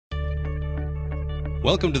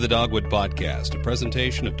Welcome to the Dogwood Podcast, a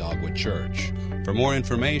presentation of Dogwood Church. For more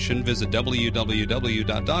information, visit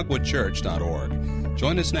www.dogwoodchurch.org.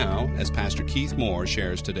 Join us now as Pastor Keith Moore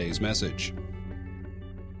shares today's message.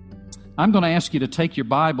 I'm going to ask you to take your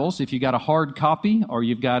Bibles, if you've got a hard copy or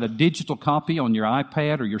you've got a digital copy on your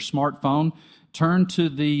iPad or your smartphone, turn to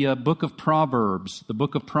the book of Proverbs,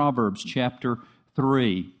 chapter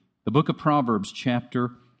 3. The book of Proverbs, chapter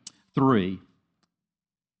 3.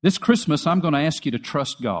 This Christmas, I'm going to ask you to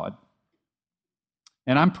trust God.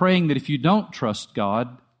 And I'm praying that if you don't trust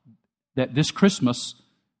God, that this Christmas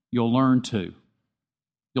you'll learn to.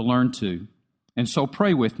 You'll learn to. And so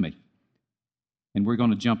pray with me. And we're going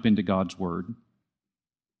to jump into God's Word.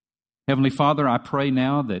 Heavenly Father, I pray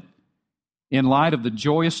now that in light of the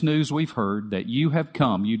joyous news we've heard, that you have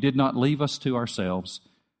come. You did not leave us to ourselves,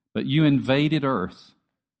 but you invaded earth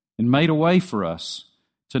and made a way for us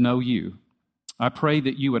to know you. I pray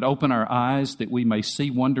that you would open our eyes that we may see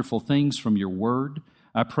wonderful things from your word.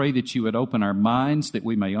 I pray that you would open our minds that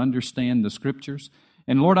we may understand the Scriptures.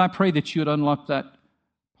 And Lord, I pray that you would unlock that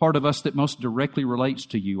part of us that most directly relates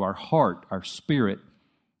to you, our heart, our spirit,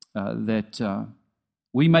 that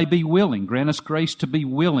we may be willing. Grant us grace to be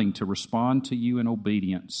willing to respond to you in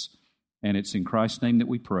obedience. And it's in Christ's name that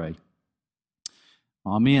we pray.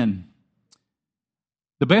 Amen.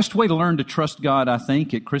 The best way to learn to trust God, I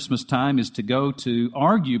think, at Christmas time is to go to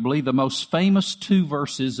arguably the most famous two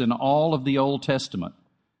verses in all of the Old Testament.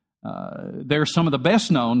 They're some of the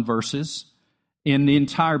best known verses in the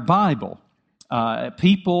entire Bible.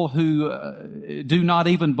 People who do not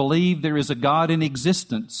even believe there is a God in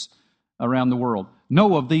existence around the world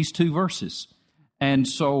know of these two verses. And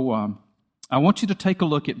so I want you to take a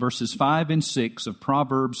look at verses 5 and 6 of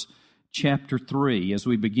Proverbs chapter 3 as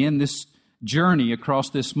we begin this journey across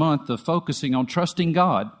this month of focusing on trusting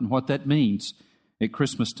God and what that means at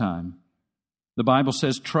Christmas time. The Bible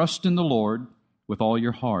says, "Trust in the Lord with all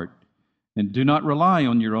your heart, and do not rely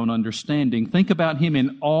on your own understanding. Think about Him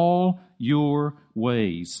in all your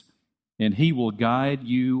ways, and He will guide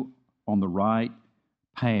you on the right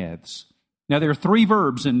paths." Now, there are three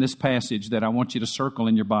verbs in this passage that I want you to circle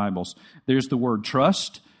in your Bibles. There's the word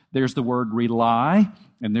trust, there's the word rely,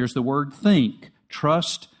 and there's the word think.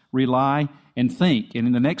 Trust, rely, and think. And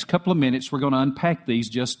in the next couple of minutes, we're going to unpack these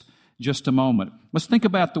just a moment. Let's think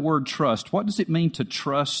about the word trust. What does it mean to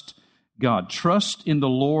trust God? Trust in the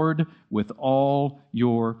Lord with all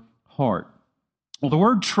your heart. Well, the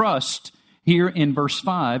word trust here in verse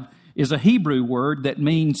 5 is a Hebrew word that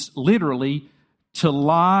means literally to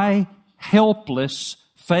lie helpless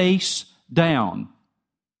face down.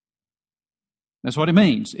 That's what it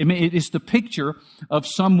means. It is the picture of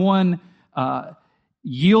someone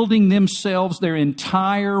yielding themselves, their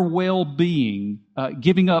entire well-being,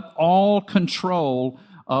 giving up all control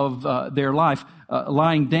of their life,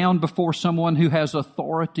 lying down before someone who has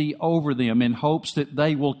authority over them in hopes that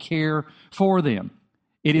they will care for them.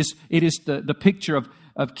 It is the picture of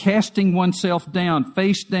casting oneself down,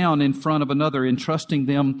 face down in front of another, and trusting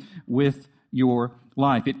them with your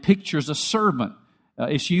life. It pictures a servant.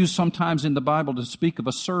 It's used sometimes in the Bible to speak of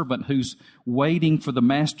a servant who's waiting for the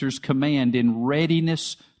master's command in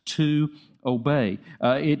readiness to obey.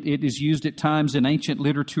 It is used at times in ancient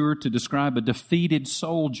literature to describe a defeated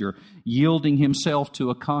soldier yielding himself to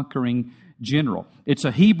a conquering general. It's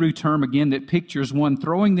a Hebrew term, again, that pictures one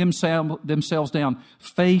throwing themselves down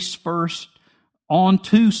face first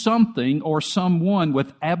onto something or someone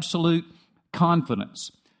with absolute confidence.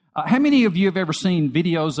 How many of you have ever seen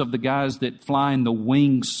videos of the guys that fly in the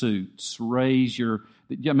wingsuits?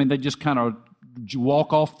 They just kind of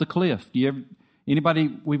walk off the cliff. Anybody?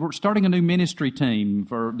 We were starting a new ministry team.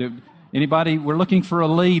 Anybody? We're looking for a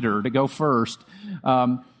leader to go first.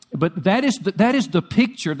 But that is the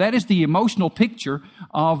picture. That is the emotional picture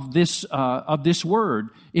of this word.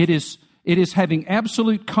 It is having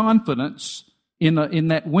absolute confidence in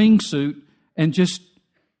that wingsuit and just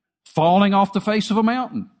falling off the face of a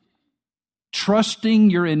mountain. Trusting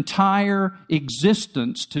your entire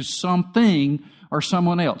existence to something or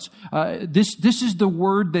someone else. This is the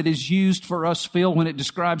word that is used for us, Phil, when it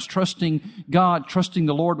describes trusting God, trusting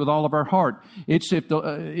the Lord with all of our heart. It's if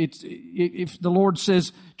the Lord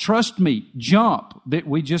says, "Trust me, jump," that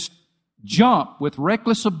we just jump with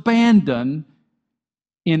reckless abandon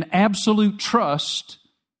in absolute trust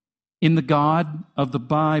in the God of the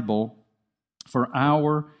Bible for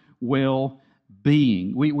our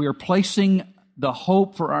well-being. We are placing the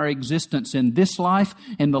hope for our existence in this life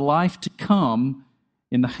and the life to come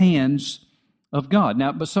in the hands of God.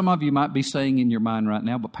 Now, but some of you might be saying in your mind right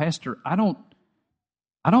now, "But Pastor, I don't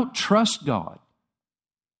trust God.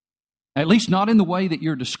 At least not in the way that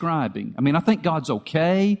you're describing. I mean, I think God's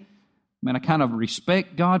okay. I mean, I kind of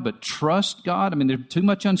respect God, but trust God. I mean, there's too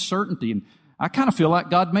much uncertainty, and I kind of feel like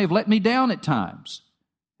God may have let me down at times.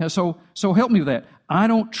 So help me with that. I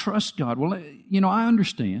don't trust God. Well, I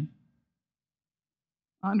understand.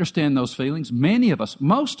 I understand those feelings. Many of us,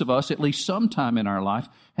 most of us, at least sometime in our life,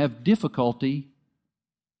 have difficulty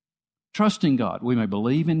trusting God. We may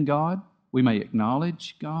believe in God. We may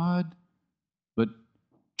acknowledge God. But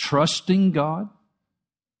trusting God,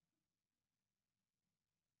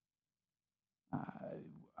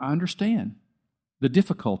 I understand the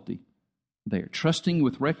difficulty there. Trusting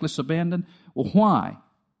with reckless abandon. Well, why?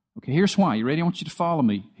 Okay, here's why. You ready? I want you to follow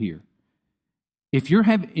me here. If you're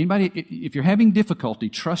having difficulty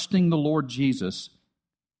trusting the Lord Jesus,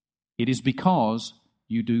 it is because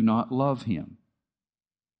you do not love Him.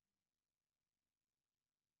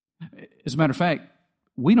 As a matter of fact,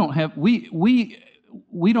 we don't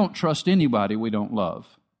trust anybody we don't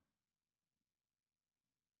love.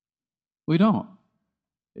 We don't.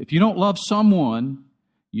 If you don't love someone,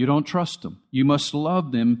 you don't trust them. You must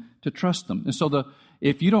love them to trust them. And so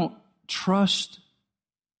if you don't trust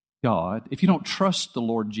God, if you don't trust the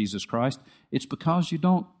Lord Jesus Christ, it's because you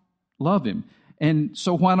don't love Him. And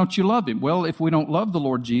so why don't you love Him? Well, if we don't love the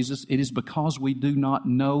Lord Jesus, it is because we do not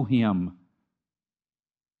know Him.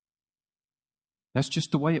 That's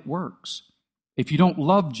just the way it works. If you don't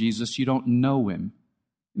love Jesus, you don't know Him.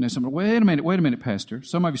 And then somebody, wait a minute, Pastor.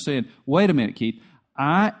 Some of you saying, wait a minute, Keith.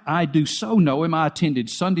 I do so know Him. I attended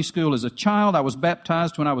Sunday school as a child. I was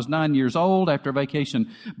baptized when I was 9 years old after vacation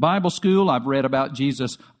Bible school. I've read about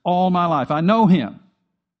Jesus all my life. I know Him.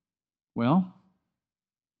 Well,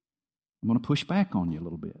 I'm going to push back on you a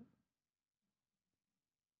little bit.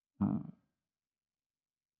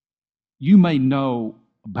 You may know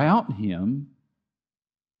about Him.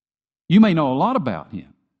 You may know a lot about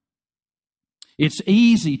Him. It's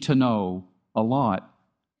easy to know a lot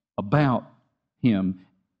about Him,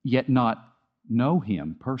 yet not know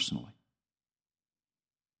Him personally.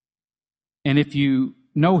 And if you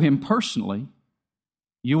know Him personally,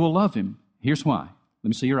 you will love Him. Here's why. Let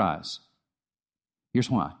me see your eyes. Here's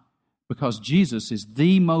why. Because Jesus is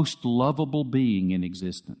the most lovable being in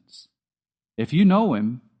existence. If you know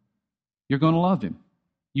Him, you're going to love Him.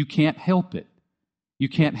 You can't help it. You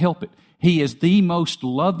can't help it. He is the most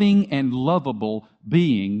loving and lovable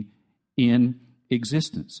being in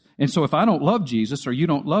existence. And so if I don't love Jesus or you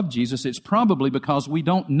don't love Jesus, it's probably because we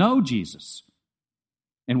don't know Jesus.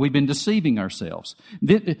 And we've been deceiving ourselves.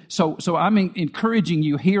 So I'm encouraging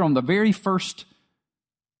you here on the very first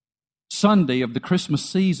Sunday of the Christmas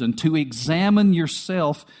season to examine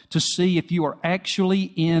yourself to see if you are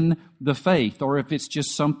actually in the faith or if it's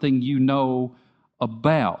just something you know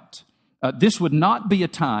about. This would not be a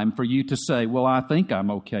time for you to say, well, I think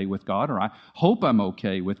I'm okay with God, or I hope I'm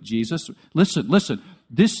okay with Jesus. Listen,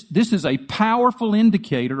 this is a powerful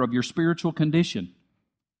indicator of your spiritual condition.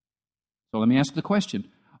 So let me ask the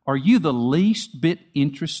question. Are you the least bit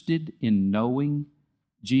interested in knowing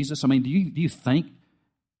Jesus? I mean, do you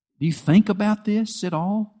think about this at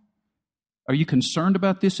all? Are you concerned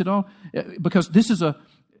about this at all? Because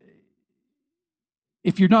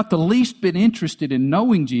if you're not the least bit interested in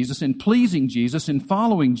knowing Jesus and pleasing Jesus and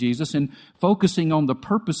following Jesus and focusing on the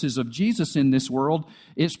purposes of Jesus in this world,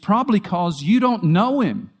 it's probably because you don't know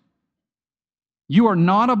Him. You are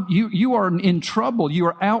you are in trouble. You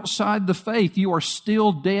are outside the faith. You are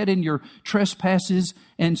still dead in your trespasses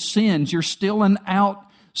and sins. You're still an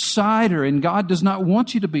outsider, and God does not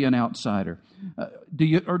want you to be an outsider.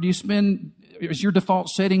 Is your default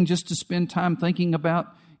setting just to spend time thinking about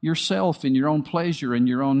yourself and your own pleasure and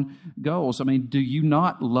your own goals? I mean, do you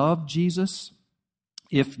not love Jesus?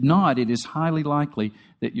 If not, it is highly likely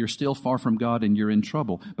that you're still far from God and you're in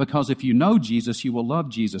trouble. Because if you know Jesus, you will love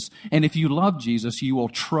Jesus. And if you love Jesus, you will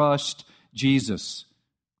trust Jesus.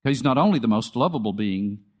 Because He's not only the most lovable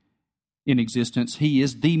being in existence, He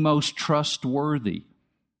is the most trustworthy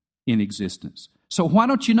in existence. So why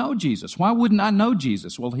don't you know Jesus? Why wouldn't I know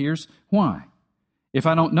Jesus? Well, here's why. If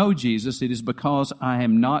I don't know Jesus, it is because I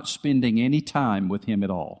am not spending any time with Him at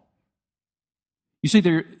all. You see,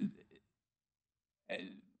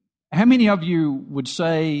 how many of you would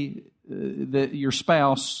say that your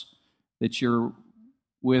spouse that you're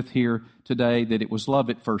with here today, that it was love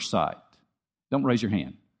at first sight? Don't raise your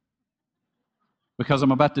hand, because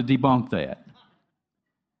I'm about to debunk that.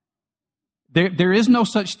 There is no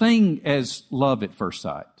such thing as love at first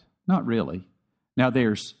sight. Not really. Now,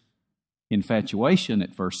 there's infatuation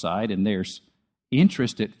at first sight, and there's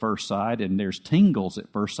interest at first sight, and there's tingles at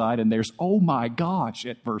first sight, and there's oh my gosh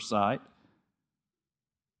at first sight.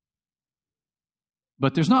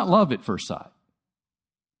 But there's not love at first sight.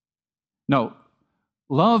 No,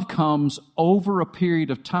 love comes over a period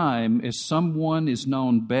of time as someone is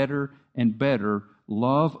known better and better.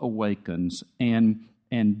 Love awakens and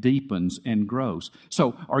deepens and grows.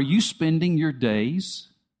 So, are you spending your days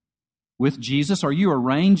with Jesus? Are you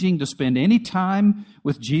arranging to spend any time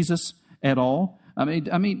with Jesus at all? I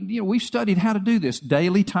mean, we've studied how to do this.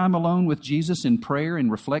 Daily time alone with Jesus in prayer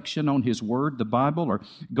and reflection on His Word, the Bible, or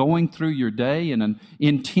going through your day in an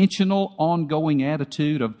intentional, ongoing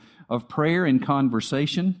attitude of prayer and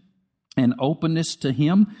conversation and openness to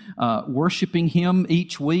Him, worshiping Him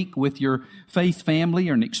each week with your faith family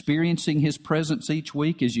and experiencing His presence each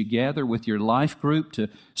week as you gather with your life group to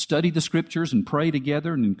study the Scriptures and pray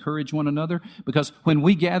together and encourage one another. Because when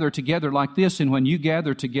we gather together like this, and when you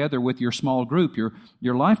gather together with your small group,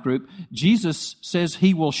 your life group, Jesus says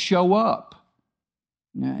He will show up.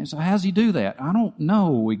 So how does He do that? I don't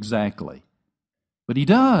know exactly, but He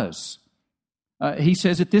does. He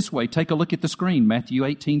says it this way. Take a look at the screen, Matthew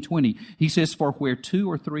 18:20. He says, "For where 2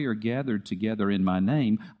 or 3 are gathered together in my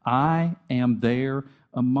name, I am there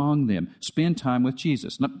among them." Spend time with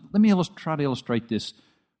Jesus. Now, let me try to illustrate this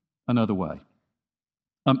another way.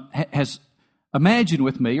 Imagine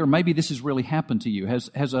with me, or maybe this has really happened to you.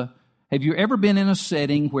 Have you ever been in a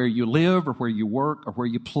setting where you live or where you work or where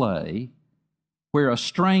you play, where a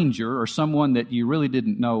stranger or someone that you really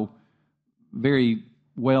didn't know very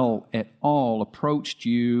well at all approached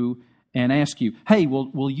you and asked you, "Hey,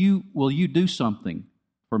 will you do something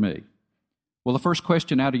for me?" Well, the first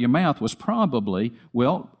question out of your mouth was probably,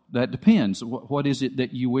 "Well, that depends. What is it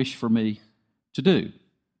that you wish for me to do?"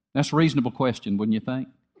 That's a reasonable question, wouldn't you think?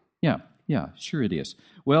 Yeah, sure it is.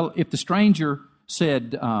 Well, if the stranger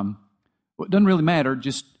said, "Well, it doesn't really matter,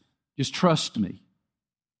 just trust me,"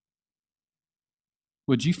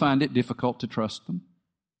 would you find it difficult to trust them?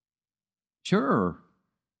 Sure.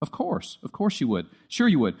 Of course you would. Sure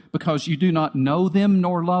you would, because you do not know them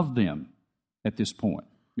nor love them at this point.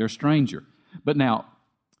 They're a stranger. But now,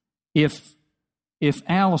 if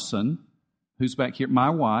Allison, who's back here, my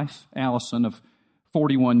wife, Allison of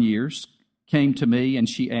 41 years, came to me and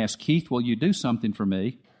she asked, "Keith, will you do something for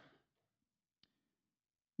me?"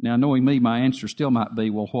 Now, knowing me, my answer still might be,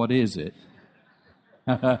 "Well, what is it?"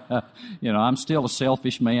 I'm still a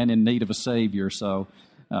selfish man in need of a Savior, so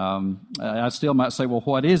I still might say, "Well,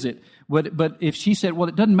 what is it?" But if she said, "Well,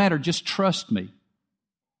 it doesn't matter, just trust me,"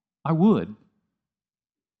 I would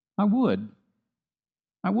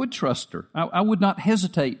trust her. I would not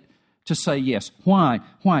hesitate to say yes. Why?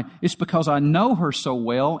 It's because I know her so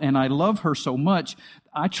well and I love her so much.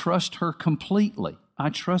 I trust her completely. I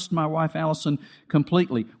trust my wife, Allison,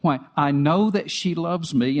 completely. Why? I know that she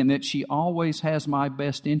loves me and that she always has my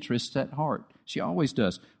best interests at heart. She always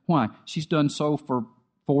does. Why? She's done so for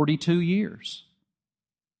 42 years.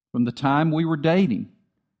 From the time we were dating,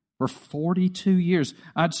 for 42 years.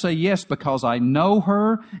 I'd say yes because I know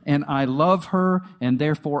her and I love her and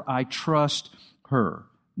therefore I trust her.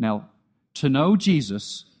 Now, to know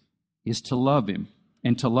Jesus is to love Him,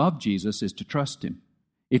 and to love Jesus is to trust Him.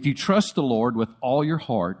 If you trust the Lord with all your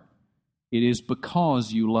heart, it is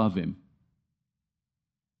because you love Him.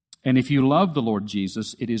 And if you love the Lord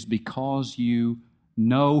Jesus, it is because you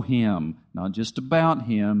know Him, not just about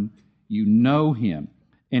Him, you know Him.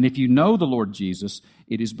 And if you know the Lord Jesus,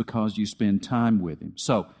 it is because you spend time with Him.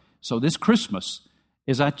 So this Christmas,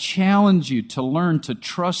 as I challenge you to learn to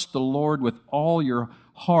trust the Lord with all your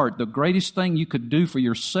heart, the greatest thing you could do for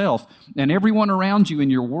yourself and everyone around you in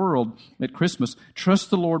your world at Christmas, trust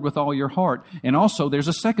the Lord with all your heart. And also, there's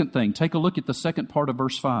a second thing. Take a look at the second part of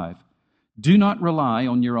verse 5. Do not rely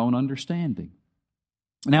on your own understanding.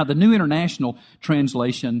 Now, the New International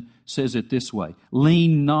Translation says it this way: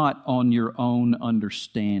 lean not on your own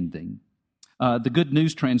understanding. The Good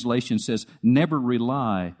News Translation says, never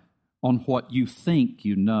rely on what you think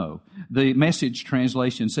you know. The Message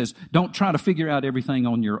translation says, don't try to figure out everything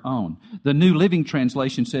on your own. The New Living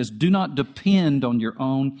Translation says, do not depend on your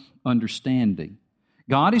own understanding.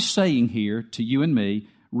 God is saying here to you and me,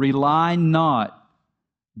 rely not,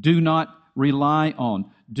 do not rely on,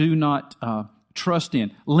 do not trust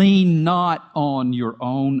in, lean not on your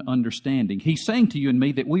own understanding. He's saying to you and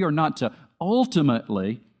me that we are not to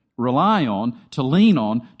ultimately rely on, to lean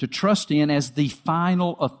on, to trust in as the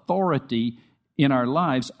final authority in our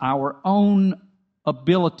lives, our own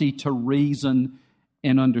ability to reason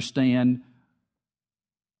and understand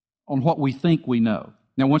on what we think we know.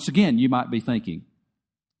 Now, once again, you might be thinking,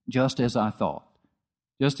 just as I thought.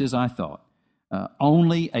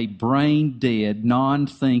 Only a brain-dead,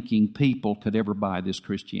 non-thinking people could ever buy this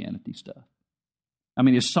Christianity stuff. I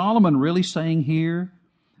mean, is Solomon really saying here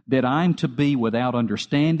that I'm to be without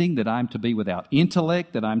understanding, that I'm to be without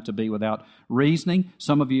intellect, that I'm to be without reasoning.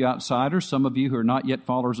 Some of you outsiders, some of you who are not yet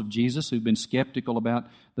followers of Jesus, who've been skeptical about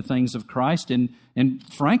the things of Christ, and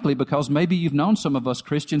frankly, because maybe you've known some of us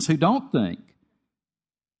Christians who don't think,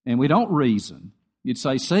 and we don't reason. You'd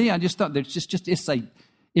say, see, I just thought there's just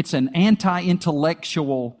it's an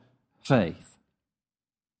anti-intellectual faith.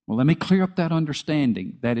 Well, let me clear up that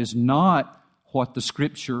understanding. That is not what the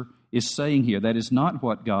Scripture is saying here. That is not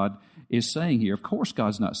what God is saying here. Of course,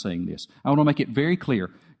 God's not saying this. I want to make it very clear.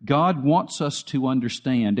 God wants us to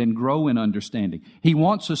understand and grow in understanding. He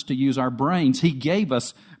wants us to use our brains. He gave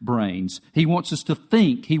us brains. He wants us to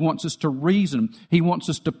think. He wants us to reason. He wants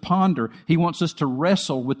us to ponder. He wants us to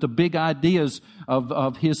wrestle with the big ideas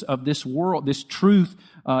of this world, this truth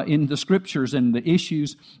in the Scriptures and the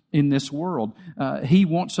issues in this world. He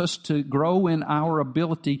wants us to grow in our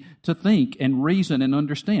ability to think and reason and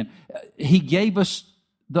understand. He gave us,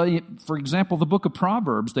 for example, the book of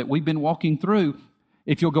Proverbs that we've been walking through.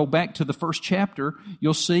 If you'll go back to the first chapter,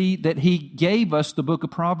 you'll see that He gave us the book of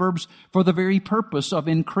Proverbs for the very purpose of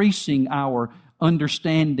increasing our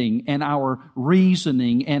understanding and our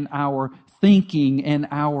reasoning and our thinking and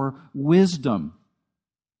our wisdom.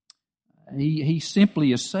 He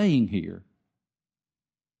simply is saying here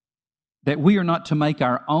that we are not to make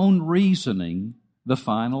our own reasoning the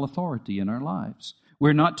final authority in our lives.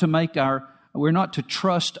 We're not to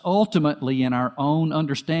trust ultimately in our own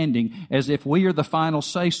understanding as if we are the final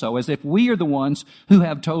say-so, as if we are the ones who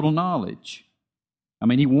have total knowledge. I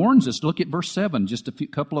mean, He warns us. Look at verse 7, just a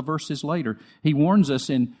couple of verses later. He warns us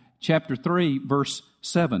in chapter 3, verse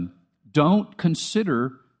 7. Don't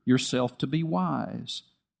consider yourself to be wise.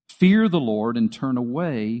 Fear the Lord and turn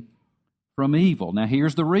away from evil. Now,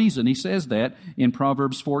 here's the reason He says that in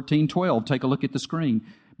Proverbs 14:12. Take a look at the screen.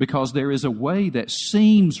 Because there is a way that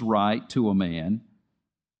seems right to a man,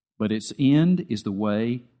 but its end is the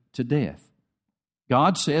way to death.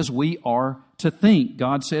 God says we are to think.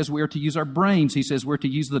 God says we are to use our brains. He says we're to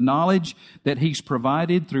use the knowledge that He's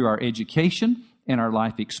provided through our education and our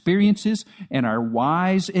life experiences and our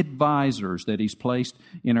wise advisors that He's placed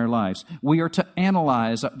in our lives. We are to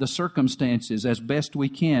analyze the circumstances as best we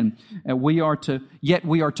can. And we are to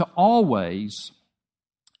always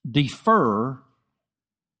defer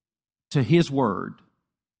to His Word.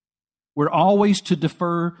 We're always to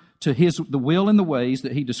defer to the will and the ways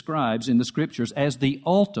that He describes in the Scriptures as the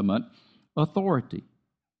ultimate authority.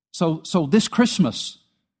 So this Christmas,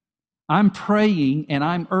 I'm praying and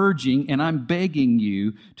I'm urging and I'm begging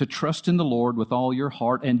you to trust in the Lord with all your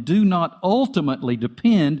heart and do not ultimately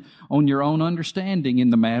depend on your own understanding in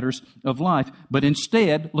the matters of life, but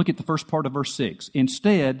instead, look at the first part of verse 6.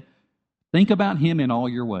 Instead, think about Him in all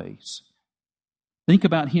your ways. Think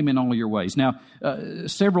about Him in all your ways. Now,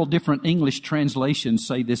 several different English translations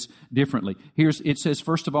say this differently. It says,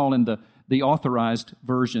 first of all, in the Authorized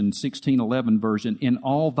Version, 1611 version, in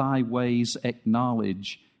all thy ways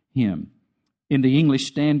acknowledge Him. In the English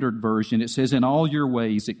Standard Version, it says, in all your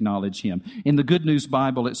ways acknowledge Him. In the Good News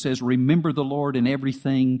Bible, it says, remember the Lord in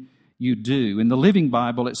everything you do. In the Living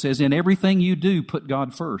Bible, it says, in everything you do, put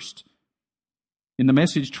God first. In the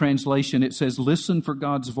Message translation, it says, listen for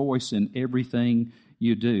God's voice in everything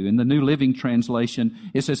you do. In the New Living Translation,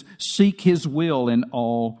 it says, seek His will in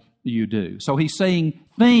all you do. So He's saying,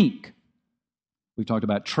 think. We've talked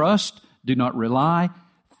about trust, do not rely.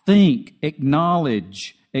 Think,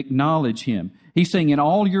 acknowledge Him. He's saying, in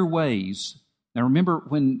all your ways. Now remember,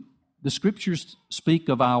 when the Scriptures speak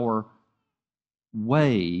of our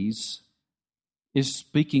ways, is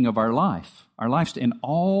speaking of our life. Our lives in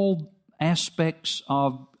all aspects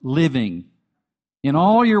of living, in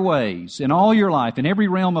all your ways, in all your life, in every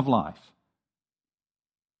realm of life.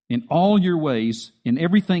 In all your ways, in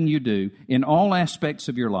everything you do, in all aspects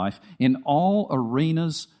of your life, in all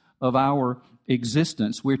arenas of our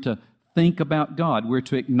existence, we're to think about God. We're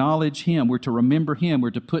to acknowledge Him. We're to remember Him.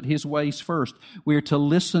 We're to put His ways first. We're to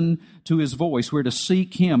listen to His voice. We're to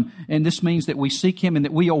seek Him. And this means that we seek Him and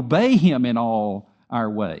that we obey Him in all our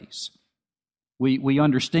ways. We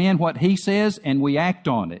understand what He says and we act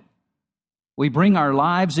on it. We bring our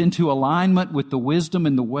lives into alignment with the wisdom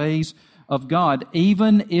and the ways of God,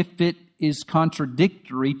 even if it is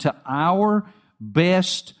contradictory to our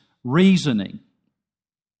best reasoning.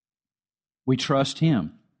 We trust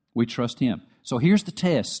Him. We trust Him. So here's the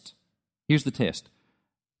test. Here's the test.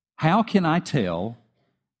 How can I tell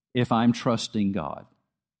if I'm trusting God?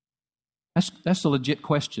 That's a legit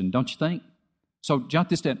question, don't you think? So jot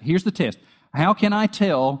this down. Here's the test. How can I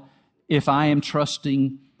tell if I am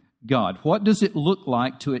trusting God? What does it look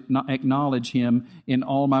like to acknowledge Him in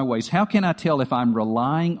all my ways? How can I tell if I'm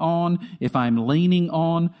relying on, if I'm leaning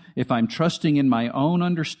on, if I'm trusting in my own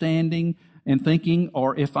understanding and thinking,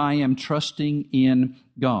 or if I am trusting in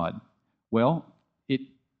God? Well,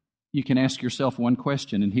 you can ask yourself one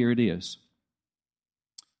question, and here it is.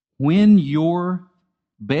 When your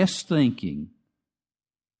best thinking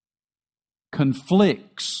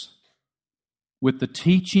conflicts with the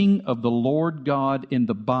teaching of the Lord God in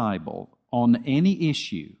the Bible on any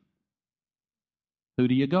issue, who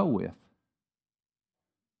do you go with?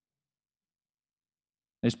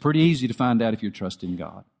 It's pretty easy to find out if you're trusting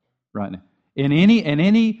God right now. In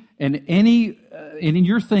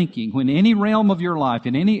your thinking, when any realm of your life,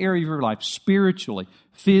 in any area of your life, spiritually,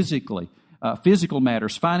 physically, physical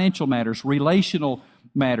matters, financial matters, relational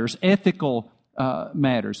matters, ethical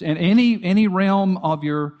matters, and any realm of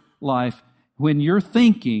your life, when your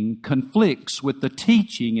thinking conflicts with the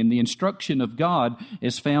teaching and the instruction of God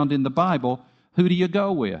as found in the Bible, who do you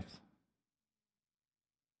go with?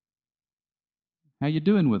 How you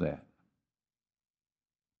doing with that?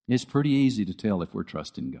 It's pretty easy to tell if we're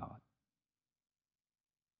trusting God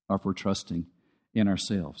or if we're trusting in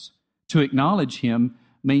ourselves. To acknowledge Him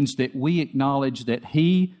means that we acknowledge that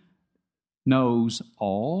He knows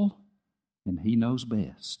all and He knows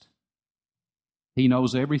best. He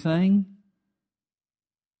knows everything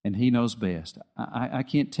and He knows best. I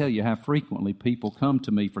can't tell you how frequently people come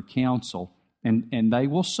to me for counsel and they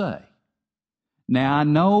will say, now I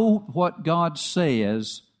know what God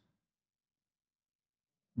says,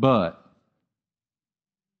 but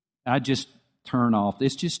I just turn off.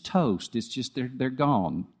 It's just toast. It's just they're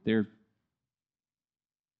gone.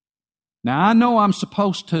 Now I know I'm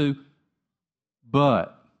supposed to,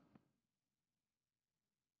 but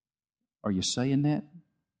are you saying that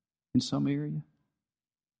in some area?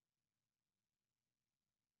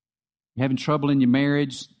 You having trouble in your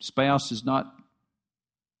marriage? Spouse is not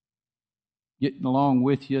getting along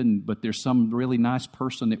with you, but there's some really nice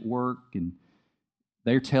person at work, and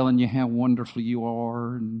they're telling you how wonderful you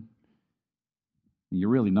are, and you're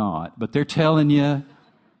really not, but they're telling you,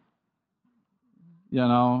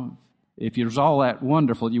 if you're all that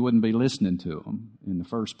wonderful, you wouldn't be listening to them in the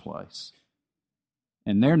first place.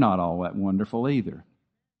 And they're not all that wonderful either.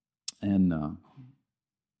 And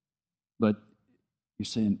but you're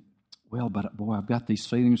saying, well, but boy, I've got these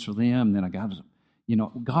feelings for them, and then I got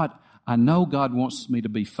to, God, I know God wants me to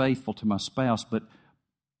be faithful to my spouse, but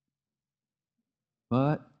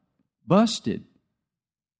busted.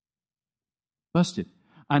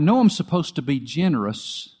 I know I'm supposed to be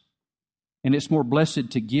generous, and it's more blessed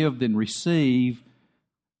to give than receive,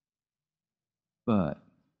 but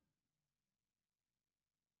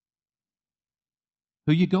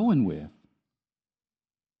who you going with?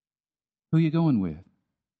 Who you going with?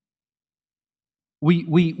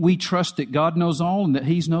 We trust that God knows all and that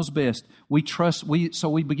He knows best. So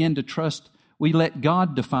we begin to trust. We let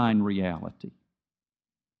God define reality.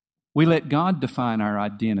 We let God define our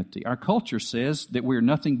identity. Our culture says that we're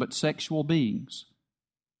nothing but sexual beings.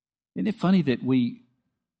 Isn't it funny that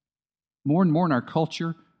more and more in our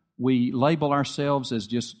culture, we label ourselves as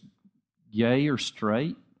just gay or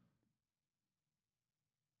straight?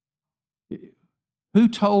 Who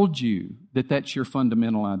told you that that's your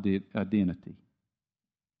fundamental identity?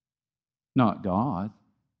 Not God.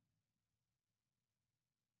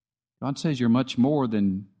 God says you're much more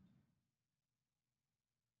than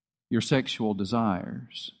your sexual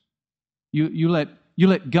desires. You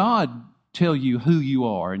let God tell you who you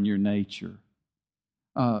are and your nature.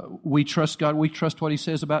 We trust God. We trust what He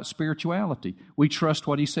says about spirituality. We trust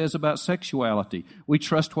what He says about sexuality. We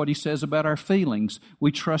trust what He says about our feelings.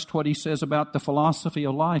 We trust what He says about the philosophy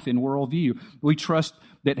of life and worldview. We trust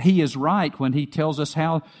that He is right when He tells us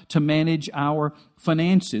how to manage our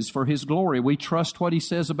finances for His glory. We trust what He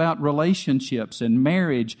says about relationships and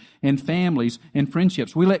marriage and families and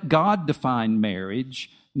friendships. We let God define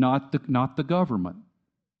marriage, not the government.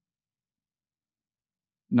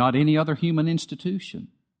 Not any other human institution.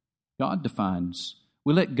 God defines.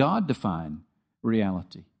 We let God define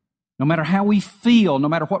reality. No matter how we feel, no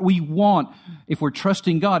matter what we want, if we're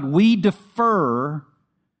trusting God, we defer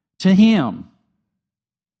to Him.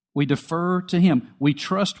 We defer to Him. We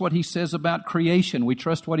trust what He says about creation. We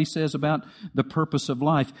trust what He says about the purpose of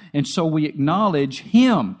life. And so we acknowledge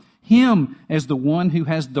Him as the one who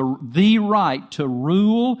has the right to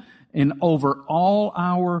rule and over all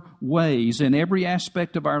our ways in every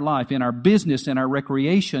aspect of our life, in our business, in our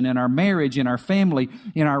recreation, in our marriage, in our family,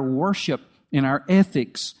 in our worship, in our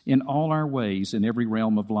ethics, in all our ways, in every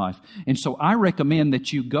realm of life. And so I recommend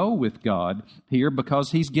that you go with God here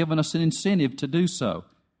because He's given us an incentive to do so.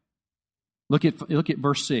 Look at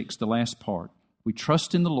verse 6, the last part. We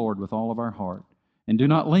trust in the Lord with all of our heart and do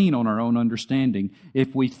not lean on our own understanding.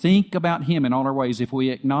 If we think about Him in all our ways, if we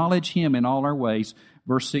acknowledge Him in all our ways,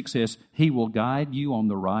 verse 6 says, He will guide you on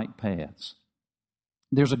the right paths.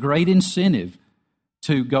 There's a great incentive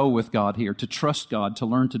to go with God here, to trust God, to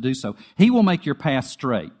learn to do so. He will make your path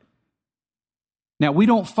straight. Now, we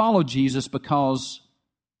don't follow Jesus because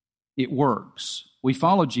it works. We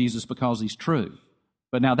follow Jesus because He's true.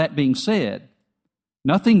 But now, that being said,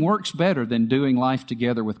 nothing works better than doing life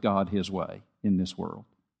together with God His way in this world.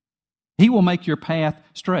 He will make your path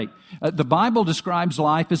straight. The Bible describes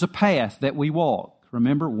life as a path that we walk.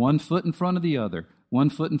 Remember, one foot in front of the other, one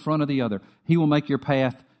foot in front of the other. He will make your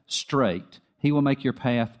path straight. He will make your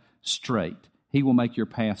path straight. He will make your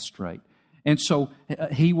path straight. And so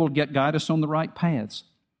He will guide us on the right paths.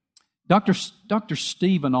 Dr.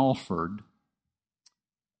 Stephen Alford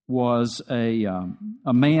was a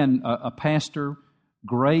man, a pastor,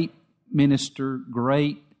 great minister,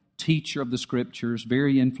 great teacher of the Scriptures,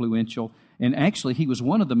 very influential. And actually, he was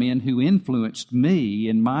one of the men who influenced me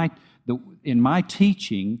in my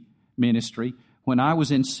teaching ministry when I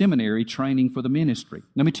was in seminary training for the ministry.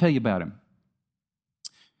 Let me tell you about him.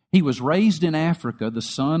 He was raised in Africa, the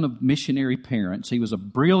son of missionary parents. He was a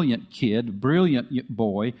brilliant kid, brilliant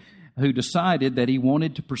boy, who decided that he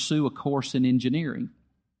wanted to pursue a course in engineering.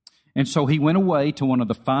 And so he went away to one of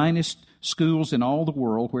the finest schools in all the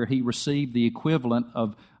world where he received the equivalent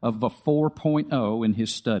of a 4.0 in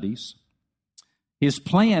his studies. His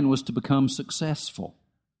plan was to become successful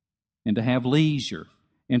and to have leisure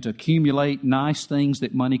and to accumulate nice things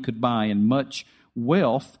that money could buy and much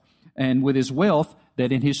wealth. And with his wealth,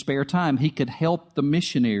 that in his spare time he could help the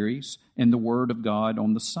missionaries and the Word of God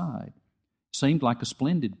on the side. Seemed like a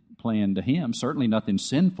splendid plan to him. Certainly nothing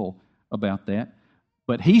sinful about that.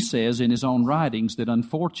 But he says in his own writings that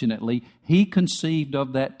unfortunately he conceived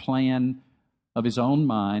of that plan of his own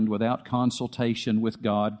mind without consultation with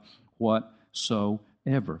God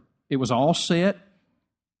whatsoever. It was all set,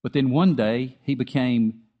 but then one day he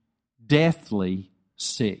became deathly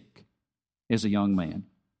sick as a young man.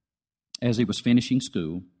 As he was finishing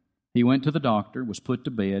school, he went to the doctor, was put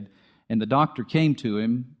to bed, and the doctor came to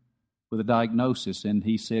him with a diagnosis, and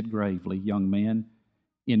he said gravely, "Young man,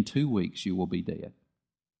 in 2 weeks you will be dead."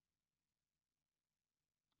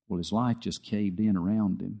 Well, his life just caved in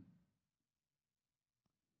around him.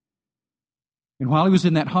 And while he was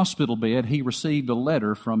in that hospital bed, he received a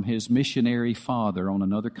letter from his missionary father on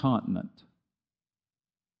another continent.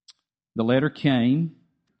 The letter came.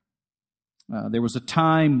 There was a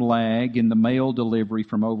time lag in the mail delivery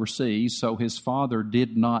from overseas, so his father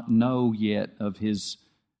did not know yet of his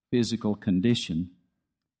physical condition.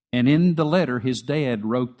 And in the letter, his dad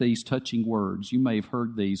wrote these touching words. You may have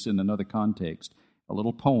heard these in another context. A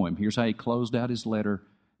little poem. Here's how he closed out his letter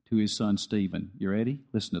to his son Stephen. You ready?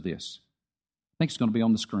 Listen to this. I think it's going to be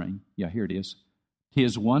on the screen. Yeah, here it is.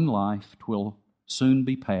 "'Tis one life, 'twill soon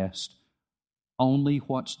be past. Only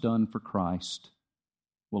what's done for Christ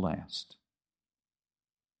will last."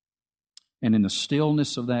 And in the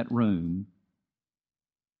stillness of that room,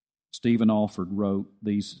 Stephen Alford wrote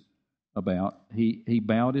these about. He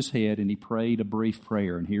bowed his head and he prayed a brief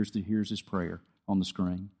prayer. And here's his prayer on the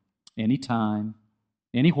screen. Anytime,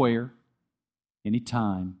 anywhere,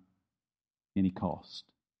 anytime, any cost.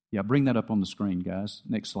 Yeah, bring that up on the screen, guys.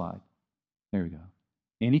 Next slide. There we go.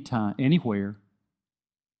 Anytime, anywhere,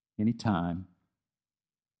 anytime,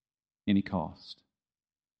 any cost.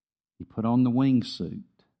 He put on the wingsuit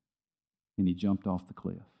and he jumped off the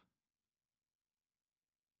cliff.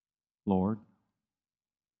 Lord,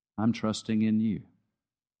 I'm trusting in you.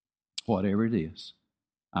 Whatever it is,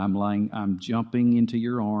 I'm jumping into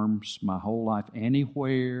your arms my whole life,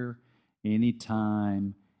 anywhere,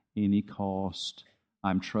 anytime, any cost.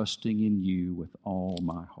 I'm trusting in you with all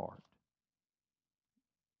my heart.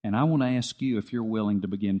 And I want to ask you if you're willing to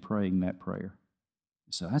begin praying that prayer.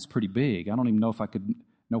 So that's pretty big. I don't even know if I could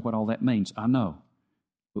know what all that means. I know.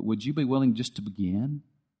 But would you be willing just to begin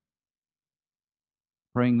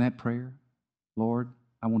praying that prayer? Lord,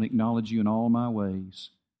 I want to acknowledge you in all my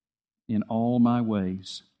ways. In all my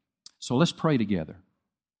ways. So let's pray together.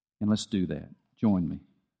 And let's do that. Join me.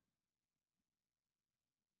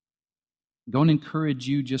 I'm going to encourage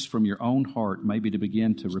you just from your own heart maybe to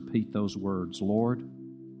begin to repeat those words. Lord,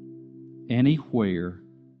 anywhere,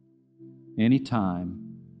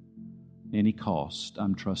 anytime, any cost,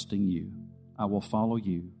 I'm trusting you. I will follow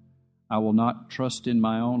you. I will not trust in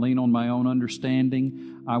lean on my own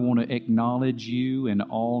understanding. I want to acknowledge you in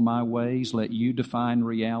all my ways. Let you define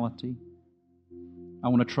reality. I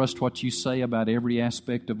want to trust what you say about every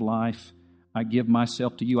aspect of life. I give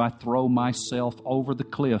myself to you. I throw myself over the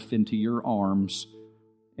cliff into your arms,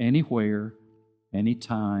 anywhere,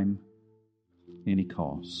 anytime, any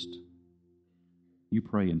cost. You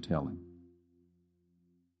pray and tell Him.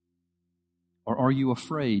 Or are you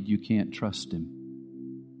afraid you can't trust Him?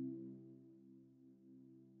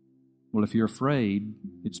 Well, if you're afraid,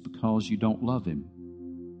 it's because you don't love Him.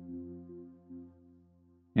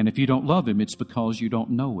 And if you don't love Him, it's because you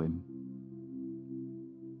don't know Him.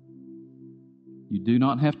 You do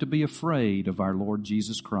not have to be afraid of our Lord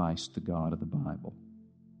Jesus Christ, the God of the Bible.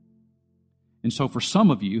 And so for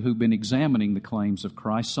some of you who've been examining the claims of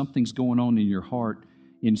Christ, something's going on in your heart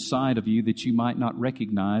inside of you that you might not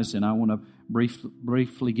recognize, and I want to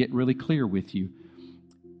briefly get really clear with you.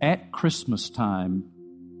 At Christmas time,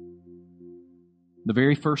 the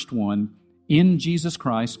very first one, in Jesus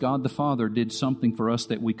Christ, God the Father did something for us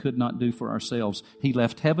that we could not do for ourselves. He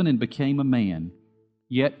left heaven and became a man,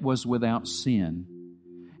 yet was without sin.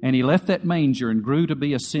 And He left that manger and grew to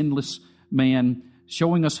be a sinless man,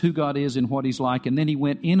 showing us who God is and what He's like. And then He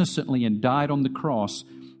went innocently and died on the cross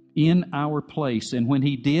in our place. And when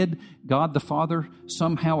He did, God the Father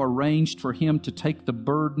somehow arranged for Him to take the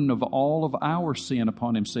burden of all of our sin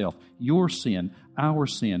upon Himself. Your sin, our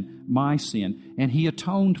sin, my sin. And He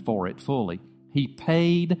atoned for it fully. He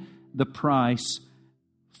paid the price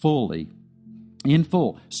fully, in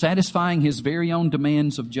full, satisfying His very own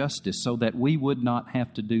demands of justice so that we would not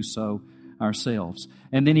have to do so ourselves.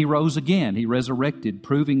 And then He rose again. He resurrected,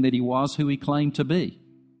 proving that He was who He claimed to be.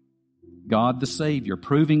 God the Savior,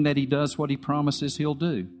 proving that He does what He promises He'll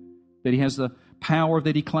do, that He has the power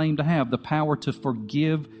that He claimed to have, the power to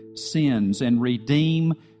forgive sins and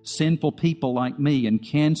redeem sinful people like me and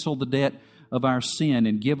cancel the debt of our sin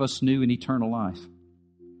and give us new and eternal life.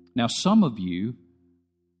 Now, some of you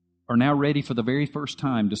are now ready for the very first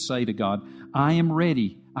time to say to God, I am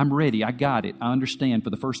ready. I'm ready. I got it. I understand for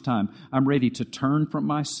the first time. I'm ready to turn from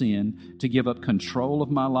my sin, to give up control of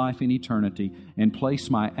my life in eternity, and place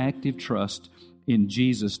my active trust in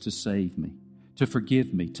Jesus to save me, to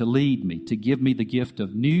forgive me, to lead me, to give me the gift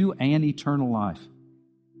of new and eternal life.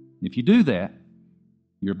 If you do that,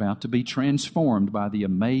 you're about to be transformed by the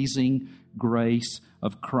amazing grace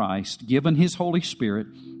of Christ, given His Holy Spirit,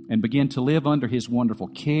 and begin to live under His wonderful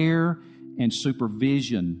care and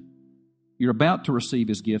supervision. You're about to receive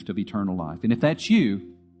His gift of eternal life. And if that's you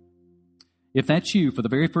for the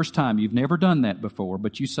very first time, you've never done that before,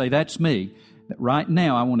 but you say, that's me, that right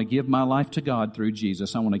now I want to give my life to God through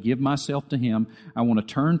Jesus. I want to give myself to Him. I want to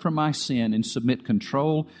turn from my sin and submit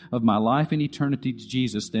control of my life and eternity to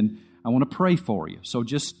Jesus. Then I want to pray for you. So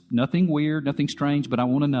just nothing weird, nothing strange, but I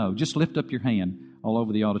want to know. Just lift up your hand all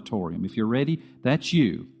over the auditorium. If you're ready, that's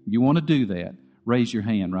you. You want to do that, raise your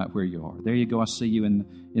hand right where you are. There you go. I see you in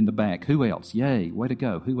the back. Who else? Yay. Way to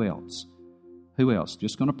go. Who else? Who else?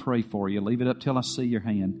 Just going to pray for you. Leave it up till I see your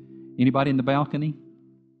hand. Anybody in the balcony?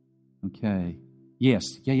 Okay.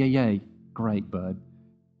 Yes. Yay. Great, bud.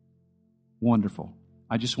 Wonderful.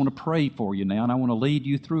 I just want to pray for you now, and I want to lead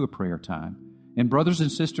you through a prayer time. And brothers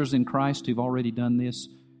and sisters in Christ who've already done this,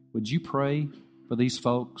 would you pray for these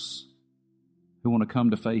folks who want to come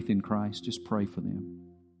to faith in Christ? Just pray for them.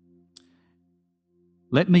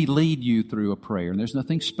 Let me lead you through a prayer. And there's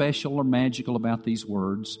nothing special or magical about these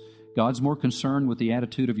words. God's more concerned with the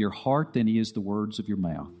attitude of your heart than He is the words of your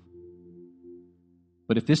mouth.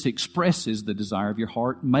 But if this expresses the desire of your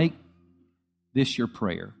heart, make this your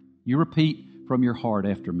prayer. You repeat from your heart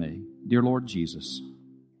after me. Dear Lord Jesus,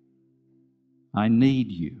 I need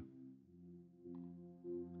You.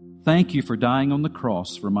 Thank You for dying on the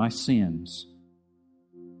cross for my sins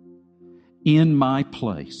in my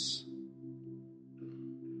place.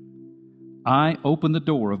 I open the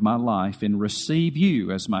door of my life and receive You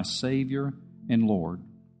as my Savior and Lord.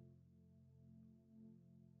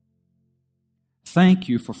 Thank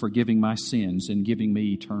You for forgiving my sins and giving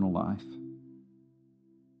me eternal life.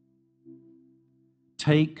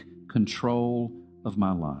 Take control of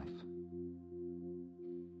my life.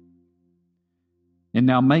 And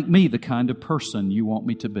now make me the kind of person You want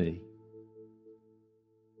me to be.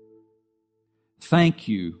 Thank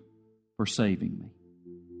You for saving me.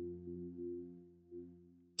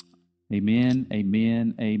 Amen,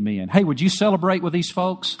 amen, amen. Hey, would you celebrate with these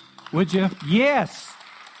folks? Would you? Yes.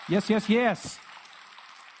 Yes.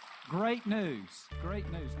 Great news.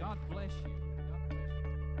 Great news. God bless you.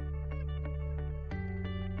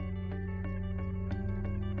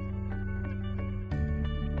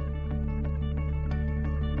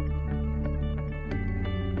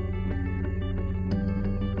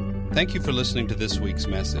 Thank you for listening to this week's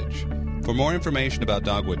message. For more information about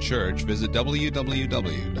Dogwood Church, visit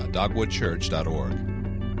www.dogwoodchurch.org.